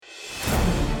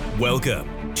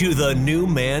Welcome to the New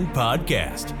Man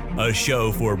Podcast, a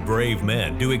show for brave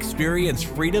men to experience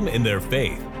freedom in their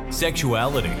faith,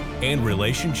 sexuality, and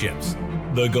relationships.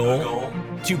 The goal?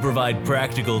 To provide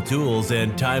practical tools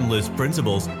and timeless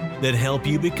principles that help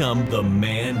you become the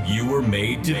man you were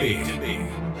made to be.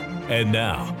 And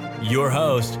now, your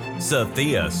host,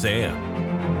 Sathya Sam.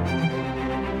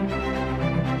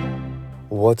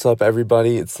 What's up,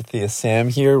 everybody? It's Sathya Sam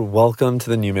here. Welcome to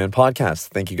the New Man Podcast.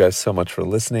 Thank you guys so much for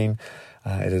listening.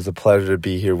 It is a pleasure to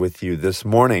be here with you this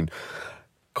morning.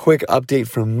 Quick update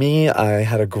from me. I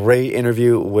had a great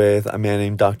interview with a man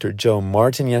named Dr. Joe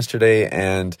Martin yesterday,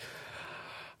 and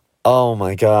oh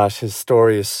my gosh, his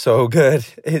story is so good.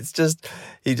 He just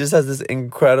has this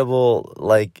incredible,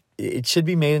 it should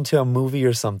be made into a movie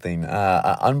or something.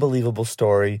 An unbelievable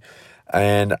story.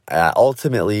 And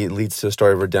ultimately leads to a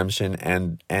story of redemption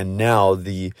and now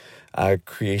the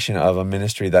creation of a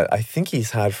ministry that I think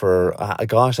he's had for, I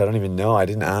don't even know. I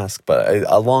didn't ask, but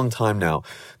a long time now,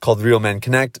 called Real Men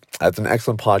Connect. That's an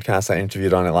excellent podcast. I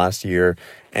interviewed on it last year,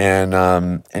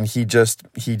 and he just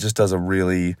does a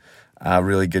really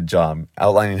good job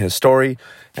outlining his story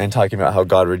and talking about how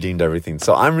God redeemed everything.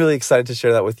 So I'm really excited to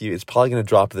share that with you. It's probably going to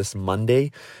drop this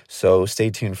Monday, so stay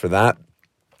tuned for that.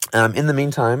 In the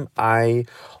meantime, I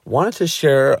wanted to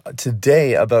share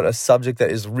today about a subject that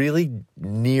is really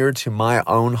near to my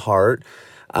own heart,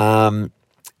 and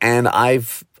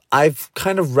I've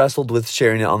kind of wrestled with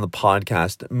sharing it on the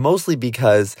podcast, mostly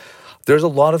because there's a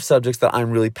lot of subjects that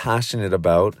I'm really passionate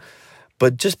about,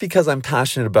 but just because I'm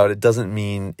passionate about it doesn't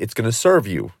mean it's going to serve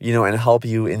you, and help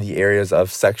you in the areas of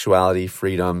sexuality,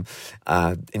 freedom,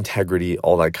 integrity,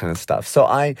 all that kind of stuff. So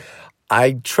I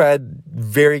tread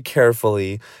very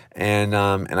carefully and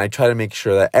I try to make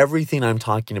sure that everything I'm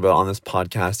talking about on this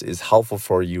podcast is helpful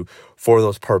for you for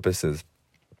those purposes.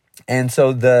 And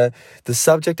so the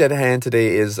subject at hand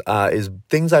today is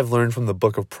things I've learned from the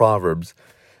book of Proverbs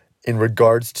in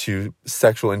regards to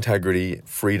sexual integrity,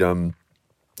 freedom,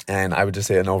 and I would just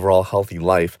say an overall healthy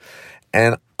life.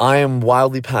 And I am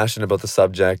wildly passionate about the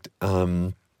subject,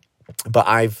 but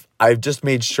I've just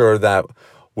made sure that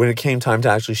when it came time to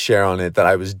actually share on it, that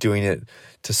I was doing it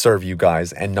to serve you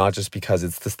guys and not just because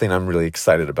it's this thing I'm really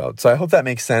excited about. So I hope that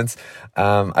makes sense.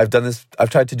 I've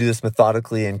tried to do this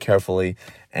methodically and carefully,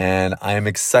 and I am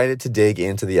excited to dig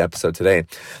into the episode today.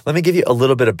 Let me give you a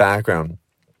little bit of background.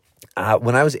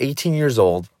 When I was 18 years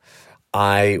old,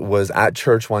 I was at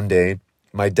church one day.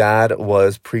 My dad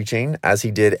was preaching, as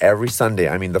he did every Sunday.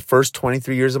 I mean, the first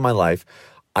 23 years of my life,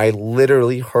 I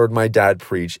literally heard my dad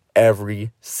preach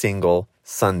every single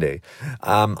Sunday.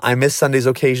 I miss Sundays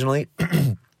occasionally.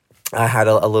 I had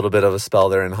a little bit of a spell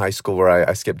there in high school where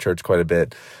I skipped church quite a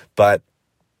bit, but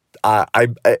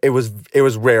it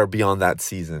was rare beyond that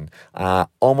season.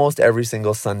 Almost every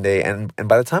single Sunday, and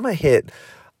by the time I hit,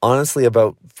 honestly,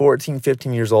 about 14,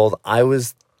 15 years old, I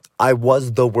was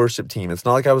the worship team. It's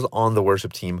not like I was on the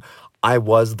worship team. I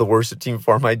was the worship team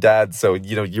for my dad. So,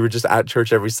 you were just at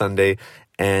church every Sunday,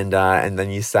 and then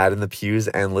you sat in the pews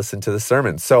and listened to the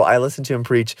sermons. So I listened to him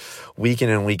preach week in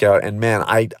and week out. And man,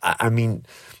 I mean,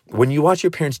 when you watch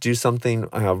your parents do something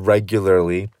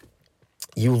regularly,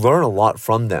 you learn a lot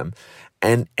from them.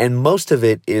 And most of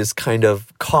it is kind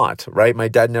of caught, right? My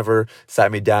dad never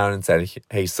sat me down and said,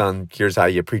 "Hey, son, here's how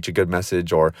you preach a good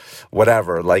message," or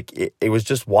whatever. It was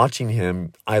just watching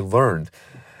him, I learned.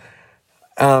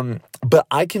 But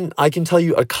I can tell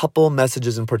you a couple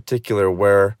messages in particular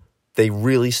where they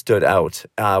really stood out,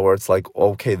 where it's like,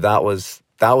 okay, that was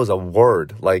a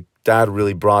word, like dad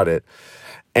really brought it.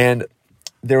 And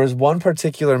there was one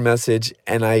particular message,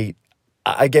 and I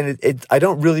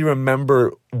don't really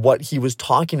remember what he was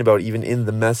talking about even in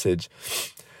the message,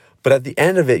 but at the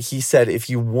end of it, he said, if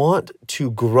you want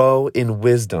to grow in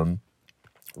wisdom,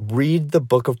 read the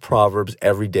book of Proverbs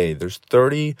every day. There's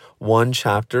 31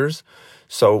 chapters,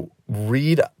 so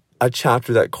read a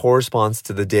chapter that corresponds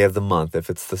to the day of the month. If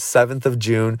it's the 7th of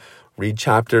June, read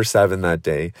chapter 7 that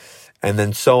day, and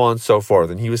then so on and so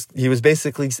forth. And he was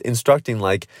basically instructing,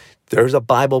 there's a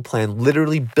Bible plan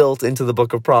literally built into the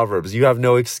book of Proverbs. You have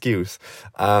no excuse.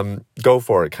 Go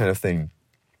for it, kind of thing.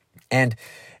 And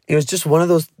it was just one of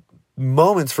those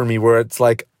moments for me where it's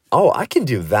like, oh, I can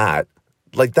do that.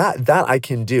 Like that I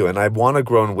can do. And I want to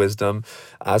grow in wisdom.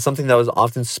 Something that was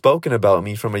often spoken about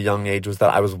me from a young age was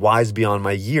that I was wise beyond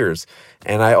my years.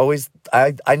 And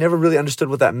I never really understood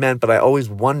what that meant, but I always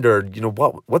wondered,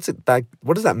 what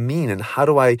does that mean? And how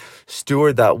do I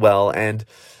steward that well? And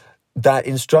that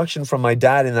instruction from my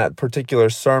dad in that particular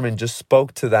sermon just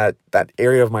spoke to that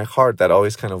area of my heart that I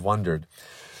always kind of wondered.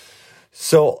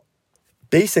 So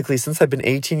basically, since I've been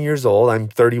 18 years old, I'm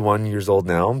 31 years old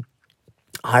now,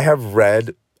 I have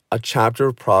read a chapter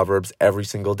of Proverbs every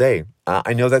single day.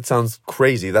 I know that sounds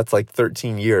crazy. That's like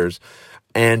 13 years.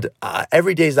 And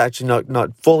every day is actually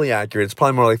not fully accurate. It's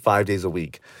probably more like 5 days a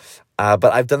week. But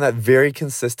I've done that very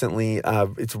consistently.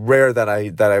 It's rare that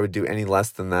I would do any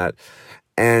less than that.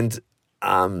 And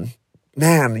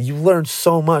man, you learn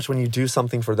so much when you do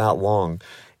something for that long.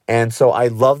 And so I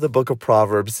love the book of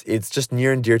Proverbs. It's just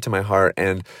near and dear to my heart.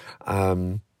 And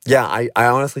I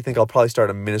honestly think I'll probably start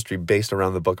a ministry based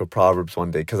around the book of Proverbs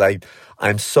one day, because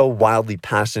I'm so wildly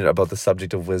passionate about the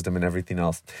subject of wisdom and everything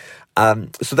else.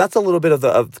 So that's a little bit of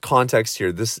the context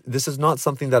here. This is not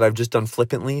something that I've just done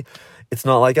flippantly. It's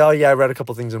not like, oh yeah, I read a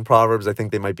couple things in Proverbs, I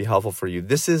think they might be helpful for you.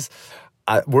 This is,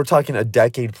 we're talking a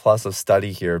decade plus of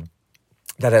study here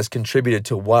that has contributed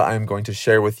to what I'm going to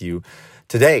share with you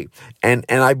today. And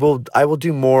I will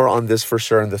do more on this for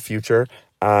sure in the future.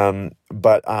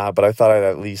 But I thought I'd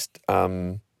at least,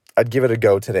 I'd give it a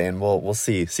go today, and we'll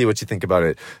see what you think about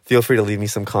it. Feel free to leave me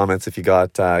some comments if you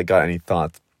got any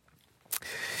thoughts.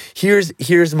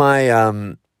 Here's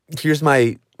my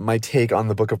take on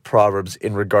the book of Proverbs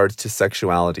in regards to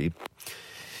sexuality.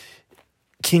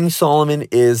 King Solomon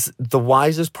is the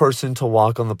wisest person to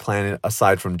walk on the planet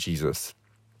aside from Jesus.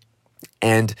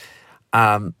 And,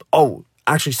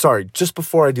 actually, sorry, just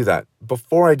before I do that,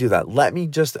 let me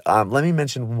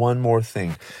mention one more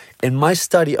thing. In my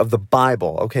study of the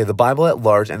Bible, the Bible at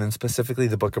large, and then specifically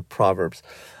the book of Proverbs,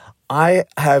 I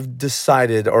have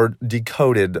decided, or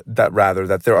decoded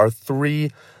that there are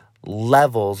 3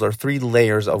 levels or 3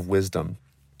 layers of wisdom.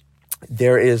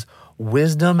 There is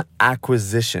wisdom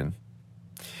acquisition.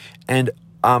 And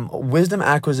wisdom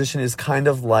acquisition is kind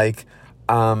of like,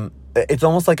 it's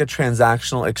almost like a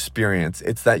transactional experience.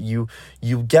 It's that you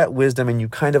get wisdom and you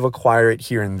kind of acquire it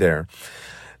here and there.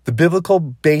 The biblical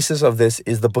basis of this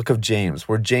is the book of James,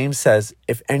 where James says,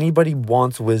 if anybody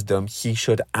wants wisdom, he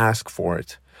should ask for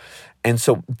it. And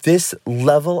so this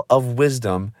level of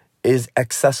wisdom is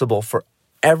accessible for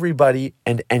everybody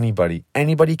and anybody.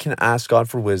 Anybody can ask God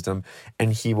for wisdom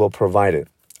and he will provide it.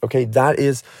 Okay, that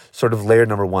is sort of layer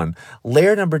number 1.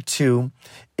 Layer number 2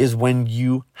 is when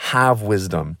you have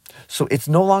wisdom. So it's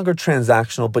no longer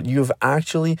transactional, but you've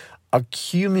actually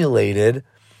accumulated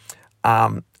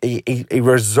a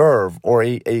reserve, or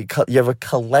you have a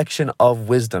collection of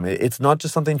wisdom. It's not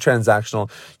just something transactional.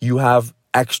 You have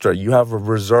extra. You have a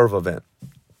reserve of it.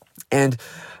 And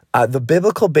the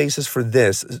biblical basis for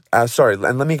this, and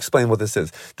let me explain what this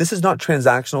is. This is not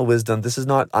transactional wisdom. This is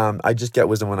not, I just get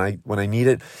wisdom when I need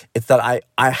it. It's that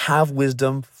I have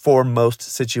wisdom for most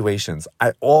situations.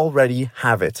 I already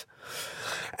have it.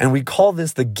 And we call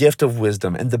this the gift of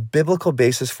wisdom. And the biblical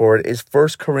basis for it is 1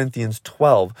 Corinthians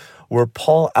 12, where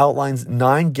Paul outlines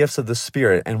 9 gifts of the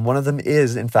Spirit. And one of them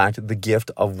is, in fact, the gift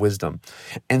of wisdom.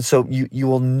 And so you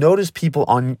will notice people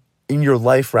in your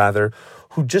life,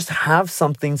 who just have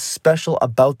something special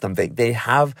about them. They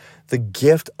have the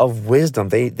gift of wisdom.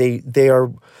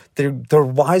 They're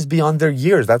wise beyond their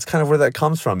years. That's kind of where that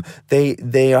comes from. They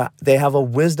have a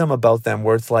wisdom about them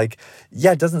where it's like,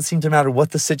 it doesn't seem to matter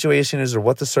what the situation is or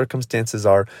what the circumstances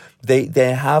are.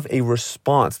 They have a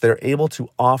response. They're able to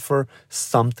offer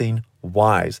something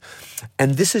wise.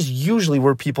 And this is usually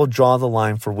where people draw the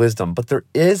line for wisdom. But there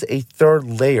is a third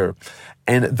layer.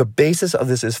 And the basis of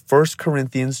this is 1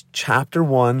 Corinthians chapter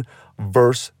 1,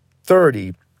 verse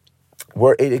 30,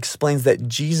 where it explains that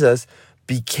Jesus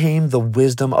became the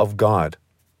wisdom of God.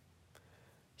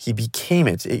 He became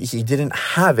it. He didn't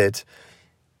have it.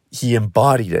 He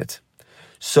embodied it.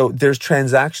 So there's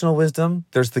transactional wisdom,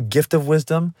 there's the gift of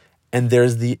wisdom, and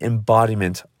there's the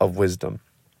embodiment of wisdom.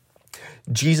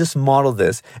 Jesus modeled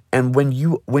this. And when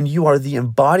you are the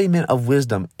embodiment of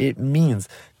wisdom, it means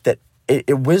that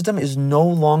wisdom is no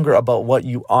longer about what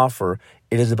you offer.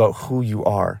 It is about who you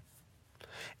are.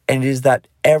 And it is that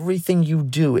everything you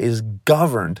do is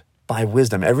governed by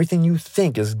wisdom. Everything you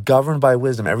think is governed by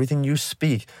wisdom. Everything you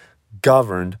speak,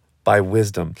 governed by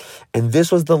wisdom. And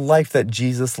this was the life that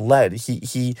Jesus led.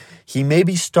 He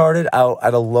maybe started out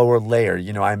at a lower layer.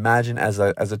 I imagine as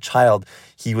a child,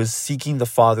 he was seeking the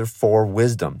Father for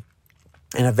wisdom.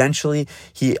 And eventually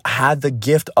he had the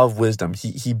gift of wisdom.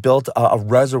 He built a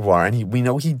reservoir, and we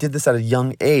know he did this at a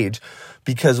young age,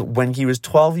 because when he was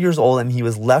 12 years old and he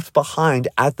was left behind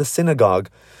at the synagogue,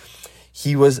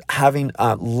 he was having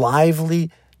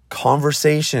lively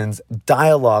conversations,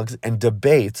 dialogues, and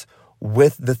debates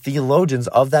with the theologians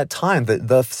of that time,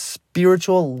 the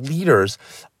spiritual leaders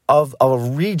of a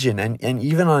region, and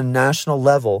even on a national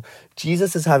level.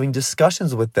 Jesus is having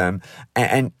discussions with them,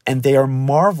 and they are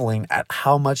marveling at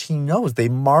how much he knows. They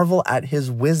marvel at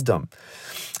his wisdom.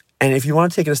 And if you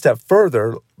want to take it a step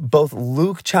further, both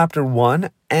Luke chapter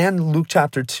 1 and Luke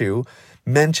chapter 2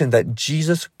 mention that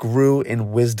Jesus grew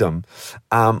in wisdom.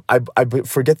 I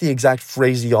forget the exact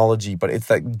phraseology, but it's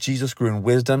that Jesus grew in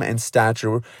wisdom and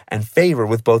stature and favor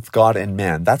with both God and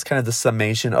man. That's kind of the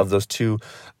summation of those two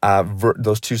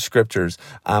scriptures.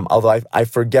 Although I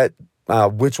forget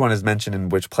which one is mentioned in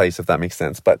which place, if that makes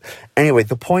sense. But anyway,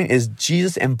 the point is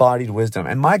Jesus embodied wisdom.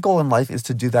 And my goal in life is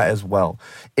to do that as well.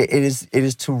 It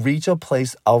is to reach a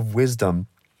place of wisdom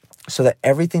so that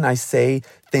everything I say,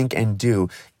 think, and do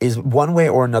is one way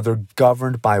or another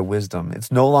governed by wisdom.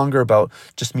 It's no longer about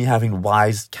just me having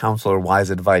wise counsel or wise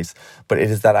advice, but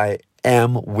it is that I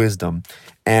am wisdom.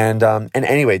 And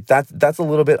anyway, that's a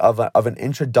little bit of an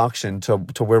introduction to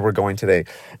where we're going today.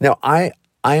 Now, I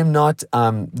am not,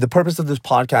 the purpose of this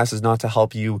podcast is not to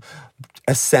help you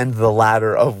ascend the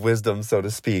ladder of wisdom, so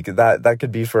to speak. That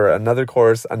could be for another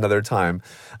course, another time.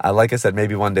 Like I said,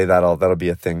 maybe one day that'll be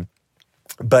a thing.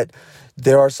 But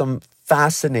there are some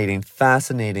fascinating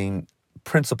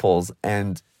principles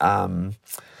and,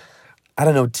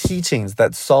 teachings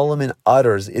that Solomon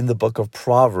utters in the book of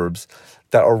Proverbs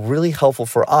that are really helpful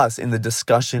for us in the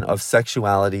discussion of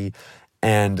sexuality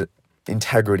and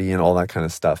integrity and all that kind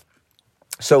of stuff.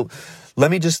 So let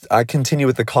me just continue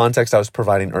with the context I was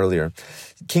providing earlier.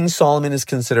 King Solomon is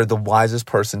considered the wisest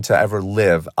person to ever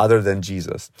live other than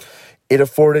Jesus. It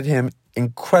afforded him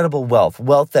incredible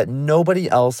wealth that nobody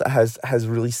else has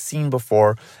really seen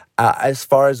before, as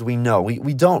far as we know.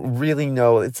 We don't really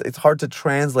know. It's hard to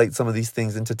translate some of these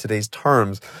things into today's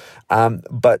terms,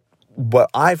 but what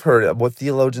I've heard, what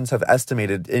theologians have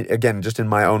estimated, again, just in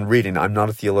my own reading, I'm not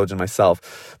a theologian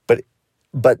myself,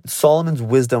 but Solomon's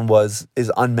wisdom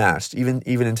is unmatched, even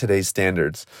in today's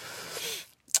standards.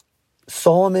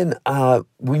 Solomon,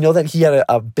 we know that he had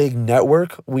a big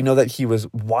network. We know that he was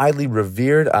widely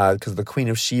revered because the Queen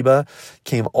of Sheba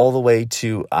came all the way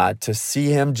to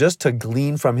see him, just to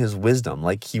glean from his wisdom.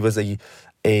 Like, he was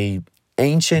a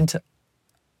ancient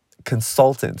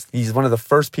consultant. He's one of the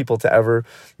first people to ever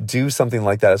do something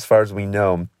like that, as far as we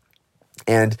know.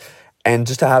 And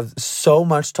just to have so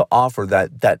much to offer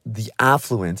that the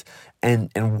affluent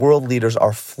and world leaders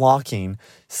are flocking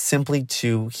simply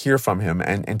to hear from him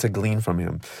and to glean from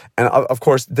him. And of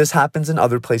course, this happens in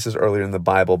other places earlier in the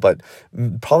Bible, but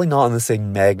probably not in the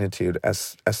same magnitude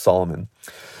as Solomon.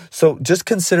 So just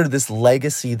consider this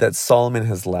legacy that Solomon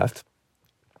has left,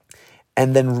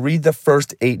 and then read the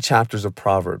first 8 chapters of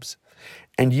Proverbs.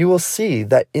 And you will see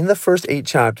that in the first 8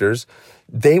 chapters,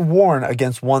 they warn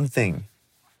against one thing.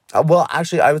 Well,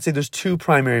 actually, I would say there's 2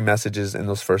 primary messages in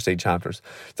those first 8 chapters.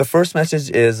 The first message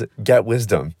is get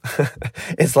wisdom.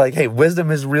 It's like, hey,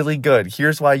 wisdom is really good.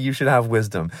 Here's why you should have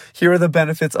wisdom. Here are the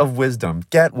benefits of wisdom.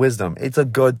 Get wisdom. It's a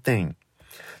good thing.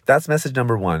 That's message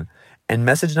number 1. And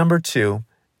message number 2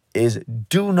 is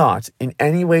do not in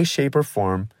any way, shape, or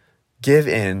form give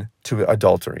in to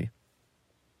adultery.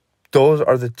 Those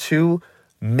are the 2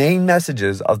 main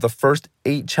messages of the first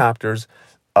 8 chapters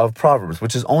of Proverbs,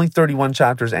 which is only 31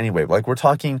 chapters anyway. Like, we're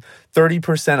talking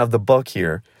 30% of the book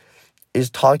here is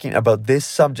talking about this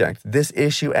subject, this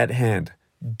issue at hand.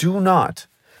 Do not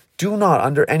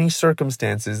under any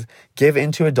circumstances give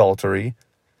into adultery,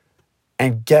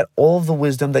 and get all of the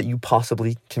wisdom that you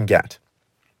possibly can get.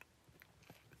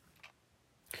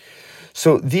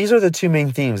 So these are the 2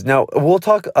 main themes. Now, we'll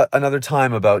talk another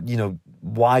time about,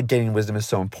 why getting wisdom is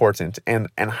so important, and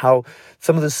how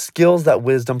some of the skills that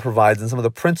wisdom provides and some of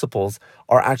the principles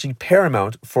are actually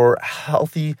paramount for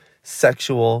healthy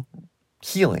sexual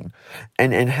healing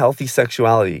and healthy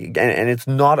sexuality. And it's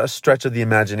not a stretch of the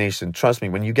imagination. Trust me,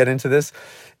 when you get into this,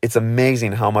 it's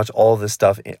amazing how much all of this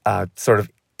stuff sort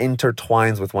of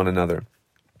intertwines with one another.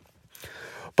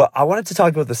 But I wanted to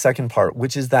talk about the second part,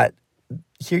 which is that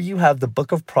here you have the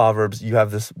book of Proverbs, you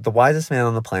have the wisest man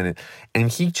on the planet, and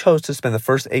he chose to spend the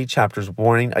first 8 chapters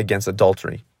warning against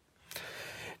adultery.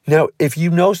 Now, if you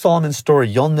know Solomon's story,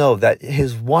 you'll know that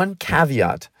his one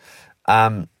caveat,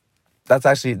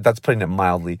 that's putting it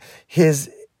mildly, his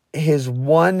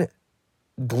one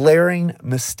glaring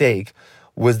mistake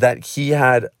was that he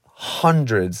had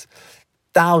hundreds,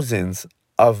 thousands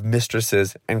of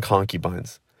mistresses and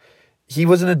concubines. He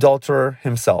was an adulterer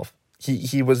himself.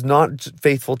 He was not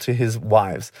faithful to his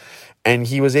wives, and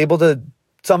he was able to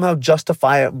somehow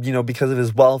justify it, because of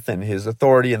his wealth and his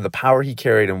authority and the power he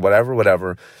carried and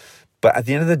whatever. But at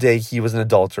the end of the day, he was an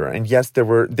adulterer. And yes, there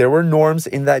were norms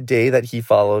in that day that he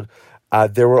followed.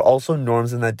 There were also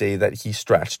norms in that day that he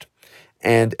stretched.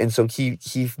 And so he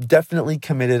definitely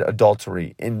committed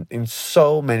adultery in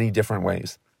so many different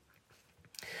ways.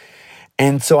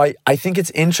 And so I think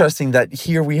it's interesting that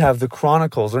here we have the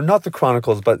Chronicles, or not the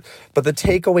Chronicles, but the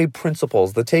takeaway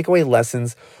principles, the takeaway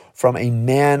lessons from a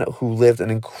man who lived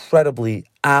an incredibly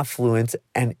affluent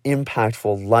and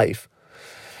impactful life.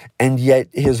 And yet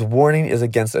his warning is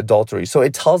against adultery. So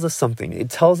it tells us something.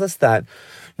 It tells us that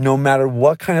no matter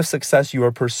what kind of success you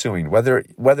are pursuing, whether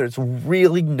it's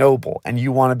really noble and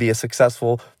you want to be a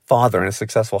successful father and a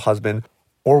successful husband,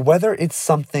 or whether it's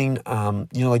something,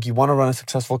 like you want to run a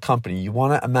successful company, you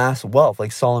want to amass wealth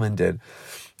like Solomon did,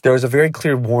 there is a very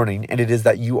clear warning, and it is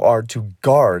that you are to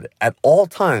guard at all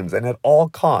times and at all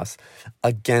costs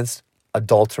against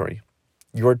adultery.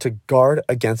 You are to guard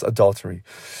against adultery.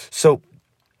 So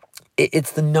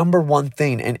it's the number one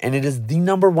thing, and it is the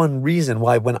number one reason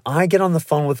why when I get on the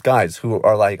phone with guys who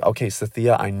are like, okay,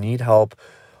 Sathya, I need help.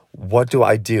 What do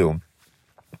I do?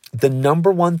 The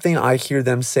number one thing I hear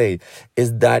them say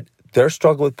is that their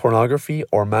struggle with pornography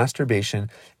or masturbation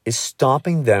is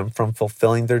stopping them from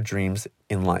fulfilling their dreams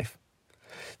in life.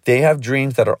 They have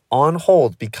dreams that are on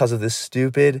hold because of this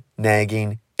stupid,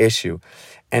 nagging issue.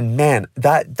 And man,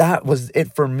 that was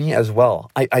it for me as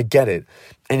well. I get it.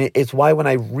 And it's why when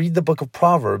I read the book of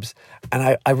Proverbs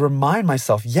and I remind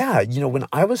myself, when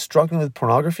I was struggling with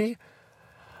pornography,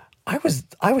 I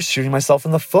was shooting myself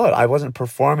in the foot. I wasn't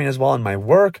performing as well in my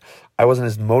work. I wasn't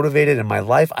as motivated in my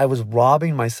life. I was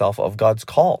robbing myself of God's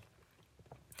call.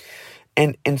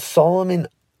 And Solomon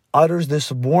utters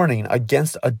this warning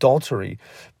against adultery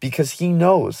because he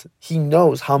knows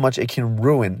how much it can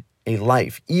ruin a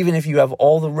life. Even if you have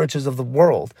all the riches of the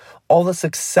world, all the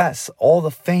success, all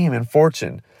the fame and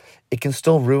fortune, it can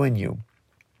still ruin you.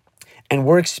 And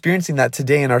we're experiencing that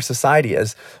today in our society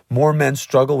as more men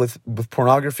struggle with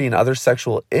pornography and other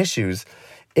sexual issues.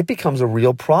 It becomes a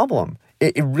real problem.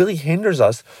 It really hinders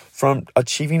us from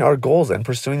achieving our goals and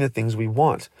pursuing the things we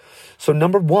want. So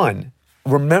number one,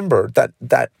 remember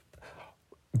that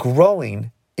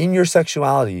growing in your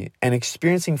sexuality and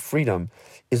experiencing freedom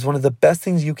is one of the best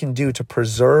things you can do to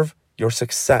preserve your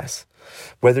success,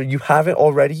 whether you have it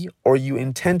already or you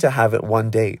intend to have it one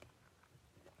day.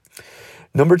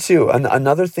 Number two,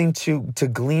 another thing to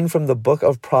glean from the book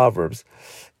of Proverbs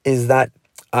is that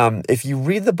if you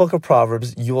read the book of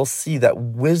Proverbs, you will see that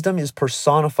wisdom is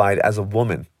personified as a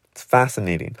woman. It's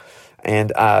fascinating.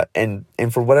 And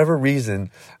for whatever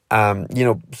reason,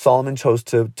 Solomon chose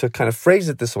to kind of phrase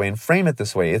it this way and frame it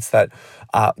this way. It's that,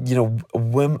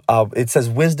 it says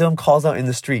wisdom calls out in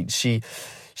the street. She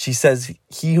says,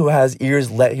 he who has ears,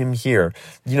 let him hear.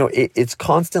 It's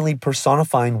constantly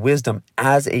personifying wisdom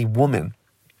as a woman.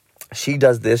 She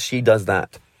does this, she does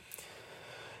that.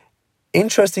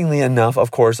 Interestingly enough,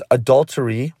 of course,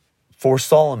 adultery for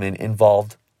Solomon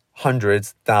involved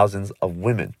hundreds, thousands of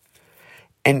women.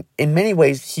 And in many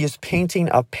ways, he is painting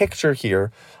a picture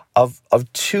here of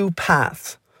two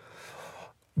paths.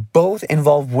 Both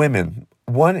involve women.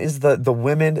 One is the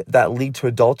women that lead to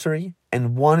adultery,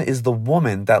 and one is the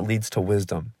woman that leads to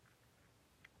wisdom.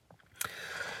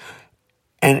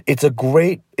 And it's a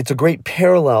great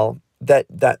parallel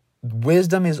that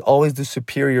wisdom is always the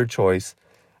superior choice,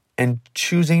 and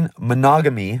choosing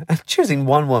monogamy, choosing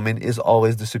one woman is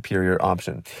always the superior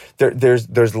option.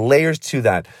 There's layers to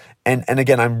that. And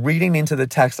again, I'm reading into the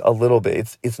text a little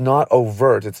bit. It's not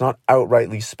overt, it's not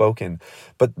outrightly spoken.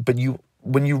 But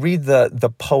when you read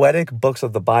the poetic books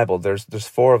of the Bible, there's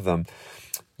four of them.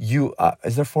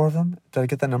 Is there four of them? Did I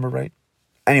get that number right?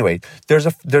 Anyway, there's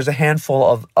a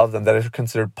handful of them that are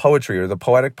considered poetry or the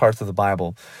poetic parts of the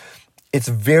Bible. It's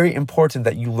very important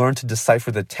that you learn to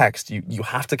decipher the text. You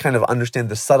have to kind of understand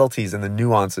the subtleties and the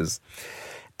nuances.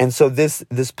 And so this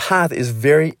path is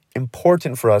very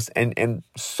important for us. And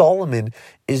Solomon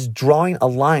is drawing a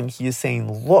line. He is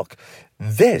saying, look,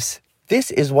 this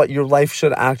is what your life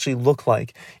should actually look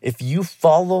like. If you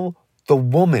follow the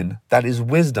woman that is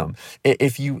wisdom,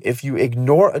 if you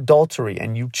ignore adultery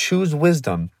and you choose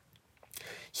wisdom,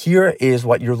 here is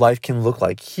what your life can look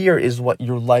like. Here is what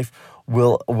your life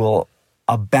will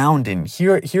abound in.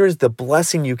 Here is the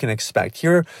blessing you can expect.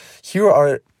 Here's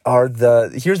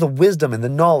the wisdom and the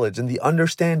knowledge and the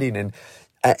understanding,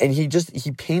 and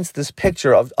he paints this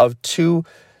picture of two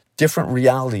different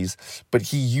realities, but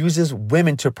he uses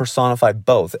women to personify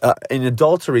both. In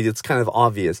adultery, it's kind of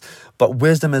obvious, but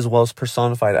wisdom as well is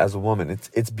personified as a woman.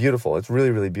 It's beautiful. It's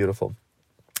really, really beautiful.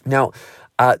 Now,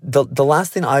 the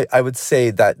last thing I would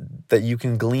say that you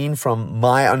can glean from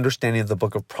my understanding of the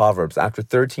book of Proverbs after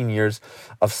 13 years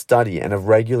of study and of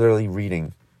regularly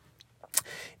reading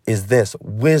is this: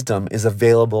 wisdom is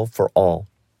available for all.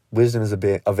 Wisdom is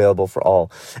available for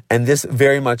all. And this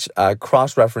very much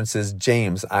cross-references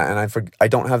James, and I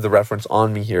don't have the reference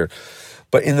on me here,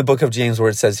 But in the book of James, where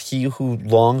it says, he who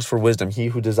longs for wisdom, he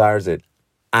who desires it,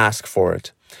 ask for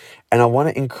it. And I want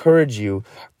to encourage you,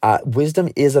 wisdom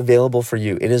is available for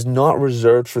you. It is not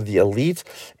reserved for the elite.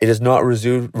 It is not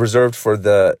reserved for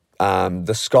the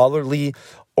scholarly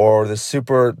or the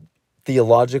super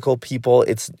theological people.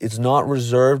 It's not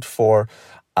reserved for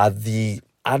the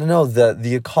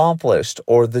accomplished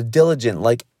or the diligent.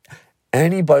 Like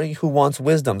anybody who wants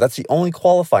wisdom, that's the only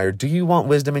qualifier. Do you want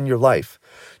wisdom in your life?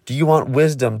 Do you want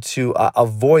wisdom to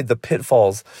avoid the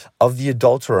pitfalls of the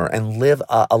adulterer and live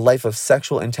a life of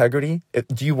sexual integrity?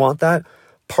 Do you want that?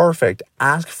 Perfect.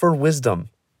 Ask for wisdom.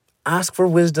 Ask for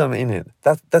wisdom in it.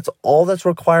 That's all that's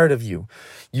required of you.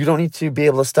 You don't need to be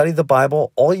able to study the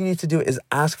Bible. All you need to do is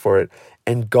ask for it,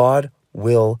 and God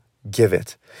will give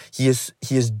it. He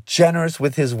is generous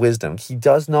with his wisdom. He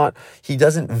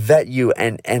doesn't vet you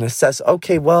and assess,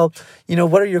 okay, well,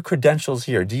 what are your credentials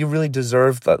here? Do you really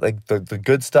deserve the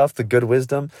good stuff, the good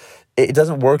wisdom? It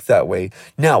doesn't work that way.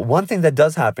 Now, one thing that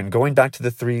does happen, going back to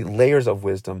the 3 layers of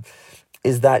wisdom,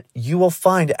 is that you will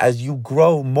find as you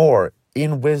grow more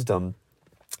in wisdom,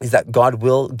 is that God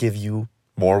will give you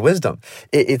more wisdom.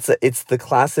 It's the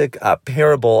classic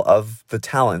parable of the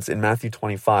talents in Matthew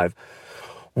 25,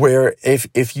 where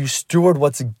if you steward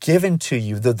what's given to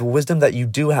you, the wisdom that you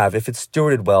do have, if it's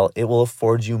stewarded well, it will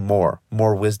afford you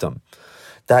more wisdom.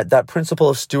 That principle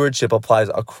of stewardship applies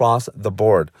across the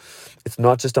board. It's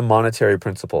not just a monetary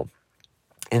principle.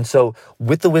 And so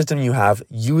with the wisdom you have,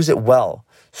 use it well.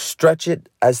 Stretch it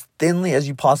as thinly as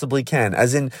you possibly can,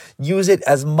 as in use it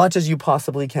as much as you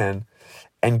possibly can,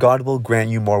 and God will grant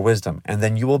you more wisdom. And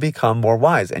then you will become more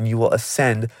wise, and you will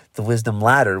ascend the wisdom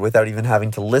ladder without even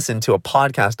having to listen to a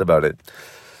podcast about it.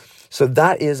 So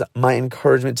that is my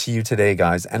encouragement to you today,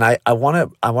 guys. And I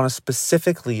want to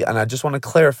specifically, and I just want to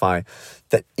clarify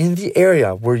that in the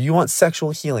area where you want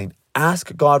sexual healing,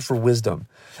 ask God for wisdom.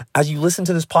 As you listen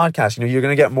to this podcast, you're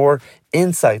going to get more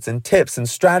insights and tips and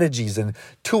strategies and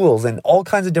tools and all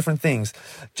kinds of different things.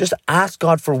 Just ask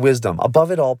God for wisdom.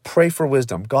 Above it all, pray for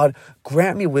wisdom. God,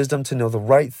 grant me wisdom to know the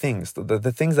right things,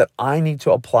 the things that I need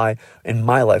to apply in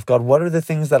my life. God, what are the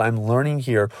things that I'm learning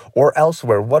here or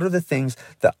elsewhere? What are the things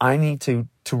that I need to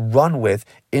run with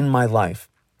in my life?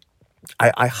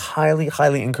 I highly,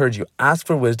 highly encourage you, ask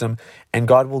for wisdom and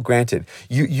God will grant it.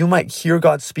 You might hear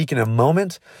God speak in a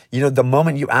moment. The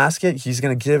moment you ask it, he's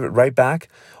going to give it right back.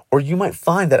 Or you might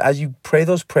find that as you pray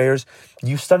those prayers,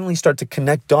 you suddenly start to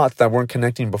connect dots that weren't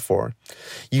connecting before.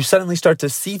 You suddenly start to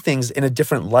see things in a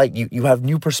different light. You have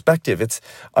new perspective.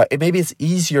 Maybe it's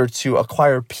easier to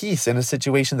acquire peace in a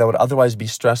situation that would otherwise be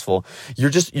stressful. You're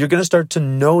going to start to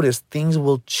notice things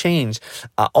will change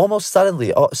almost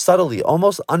subtly,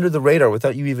 almost under the radar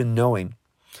without you even knowing.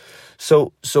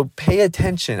 So pay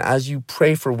attention as you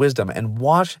pray for wisdom and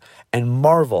watch and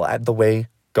marvel at the way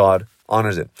God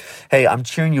honors it. Hey, I'm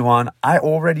cheering you on. I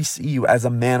already see you as a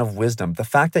man of wisdom. The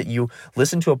fact that you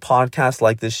listen to a podcast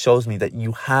like this shows me that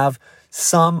you have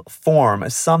some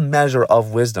measure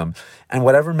of wisdom. And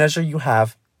whatever measure you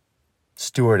have,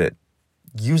 steward it.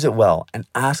 Use it well and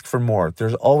ask for more.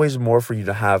 There's always more for you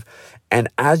to have. And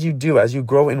as you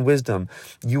grow in wisdom,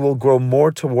 you will grow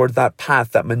more toward that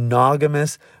path, that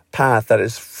monogamous path that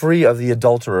is free of the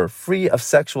adulterer, free of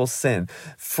sexual sin,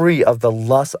 free of the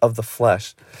lust of the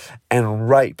flesh, and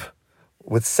ripe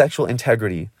with sexual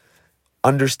integrity,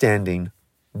 understanding,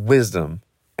 wisdom,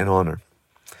 and honor.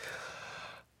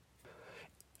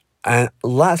 And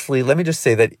lastly, let me just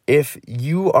say that if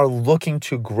you are looking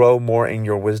to grow more in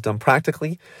your wisdom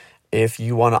practically, if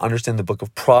you want to understand the book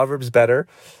of Proverbs better,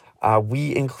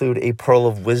 we include a pearl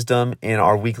of wisdom in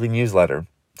our weekly newsletter.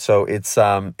 So it's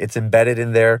embedded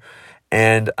in there.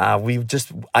 And I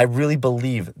really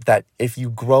believe that if you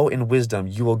grow in wisdom,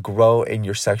 you will grow in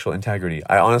your sexual integrity.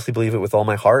 I honestly believe it with all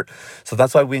my heart. So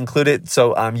that's why we include it.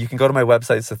 So you can go to my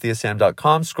website,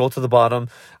 sathiasam.com, scroll to the bottom,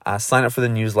 sign up for the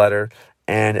newsletter,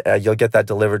 and you'll get that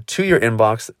delivered to your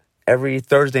inbox every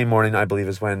Thursday morning, I believe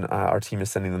is when our team is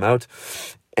sending them out.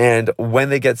 And when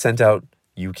they get sent out,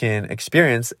 you can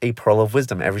experience a pearl of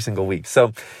wisdom every single week.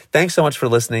 So thanks so much for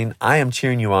listening. I am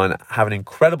cheering you on. Have an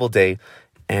incredible day,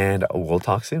 and we'll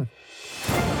talk soon.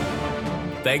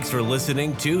 Thanks for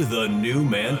listening to the New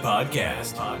Man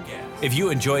Podcast. If you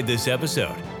enjoyed this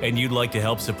episode and you'd like to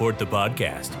help support the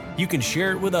podcast, you can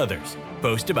share it with others,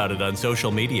 post about it on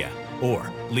social media, or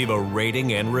leave a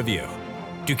rating and review.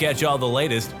 To catch all the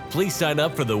latest, please sign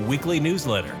up for the weekly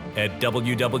newsletter at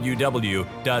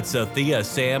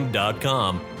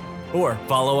www.sathiasam.com or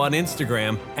follow on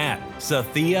Instagram at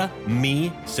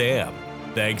SathiaMeSam.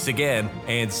 Thanks again,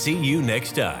 and see you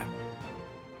next time.